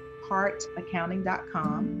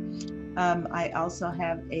www.dhartaccounting.com. I also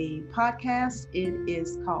have a podcast. It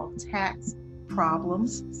is called Tax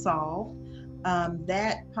Problems Solved.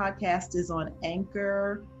 That podcast is on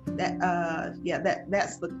Anchor.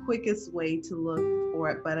 That's the quickest way to look for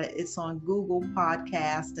it, but it's on Google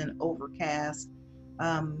Podcast and Overcast.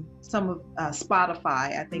 Some of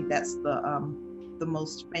Spotify, I think that's the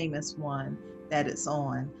most famous one that it's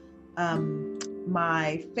on.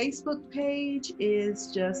 My Facebook page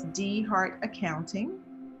is just D Hart Accounting,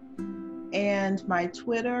 and my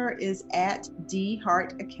Twitter is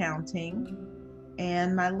 @DHartAccounting,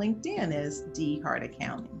 and my LinkedIn is D Hart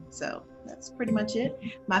Accounting. So that's pretty much it.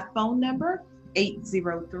 My phone number,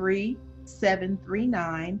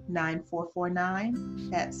 803-739-9449.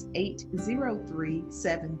 That's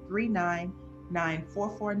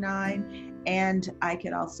 803-739-9449. And I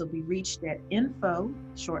can also be reached at info,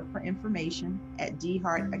 short for information,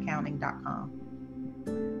 @dhartaccounting.com.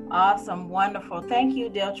 Awesome. Wonderful. Thank you,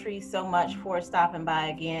 Deltrice, so much for stopping by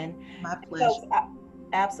again. My pleasure.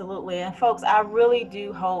 Absolutely. And folks, I really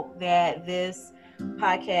do hope that this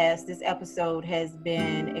podcast, this episode has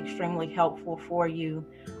been extremely helpful for you,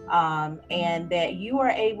 and that you are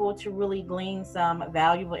able to really glean some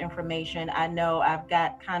valuable information. I know I've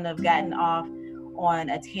gotten off on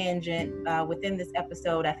a tangent within this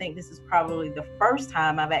episode. I think this is probably the first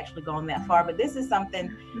time I've actually gone that far, but this is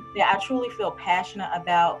something that I truly feel passionate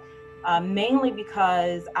about, mainly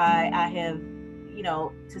because I have,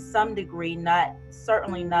 to some degree,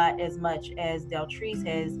 certainly not as much as Deltrice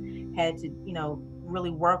has had to,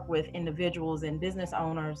 really work with individuals and business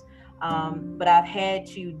owners, but I've had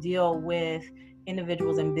to deal with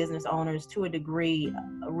individuals and business owners to a degree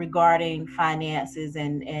regarding finances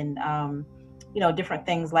and different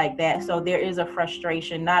things like that. So there is a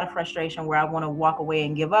frustration, not a frustration where I want to walk away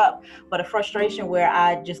and give up, but a frustration where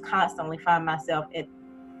I just constantly find myself at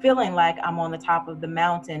feeling like I'm on the top of the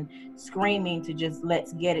mountain screaming to just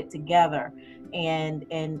let's get it together and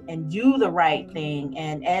do the right thing.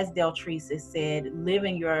 And as Deltrice has said,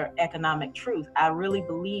 living your economic truth. I really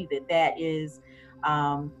believe that is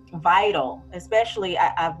vital. Especially,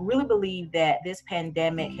 I really believe that this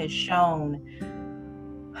pandemic has shown,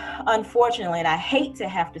 unfortunately, and I hate to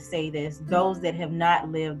have to say this, those that have not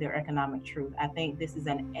lived their economic truth. I think this is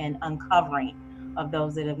an uncovering of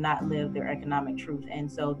those that have not lived their economic truth.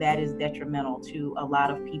 And so that is detrimental to a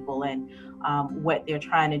lot of people and what they're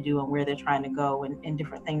trying to do and where they're trying to go and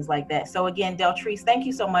different things like that. So again, Deltrice, thank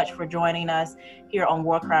you so much for joining us here on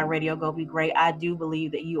War Cry Radio, Go Be Great. I do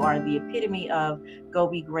believe that you are the epitome of Go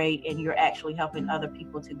Be Great, and you're actually helping other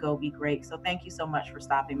people to go be great. So thank you so much for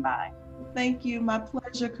stopping by. Thank you. My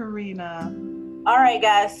pleasure, Karina. All right,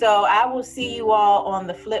 guys. So I will see you all on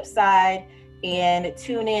the flip side, and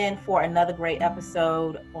tune in for another great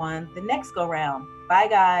episode on the next go round. Bye,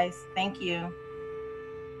 guys. Thank you.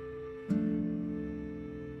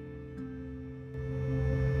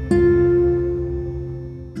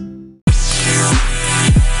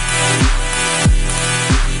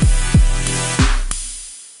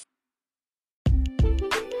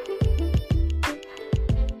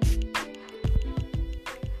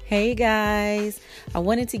 Hey guys, I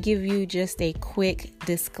wanted to give you just a quick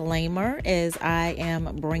disclaimer as I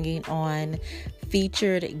am bringing on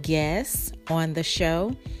featured guests on the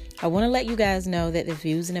show. I want to let you guys know that the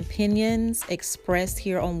views and opinions expressed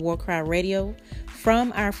here on War Cry Radio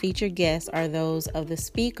from our featured guests are those of the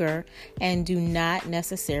speaker and do not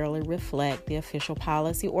necessarily reflect the official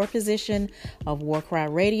policy or position of War Cry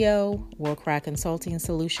Radio, War Cry Consulting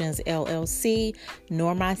Solutions LLC,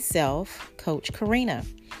 nor myself, Coach Karina.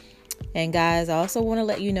 And guys, I also want to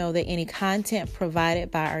let you know that any content provided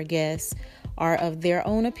by our guests are of their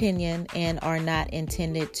own opinion and are not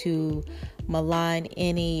intended to malign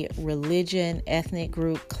any religion, ethnic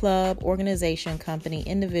group, club, organization, company,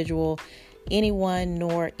 individual, anyone,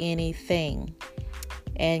 nor anything.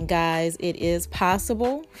 And guys, it is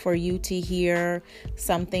possible for you to hear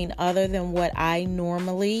something other than what I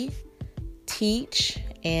normally teach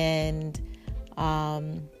and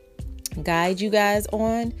guide you guys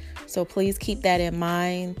on. So please keep that in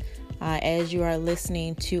mind as you are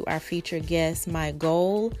listening to our featured guests. My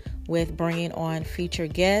goal with bringing on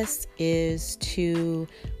featured guests is to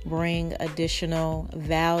bring additional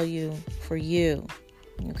value for you.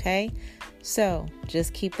 Okay? So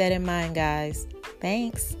just keep that in mind, guys.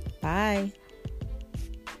 Thanks. Bye.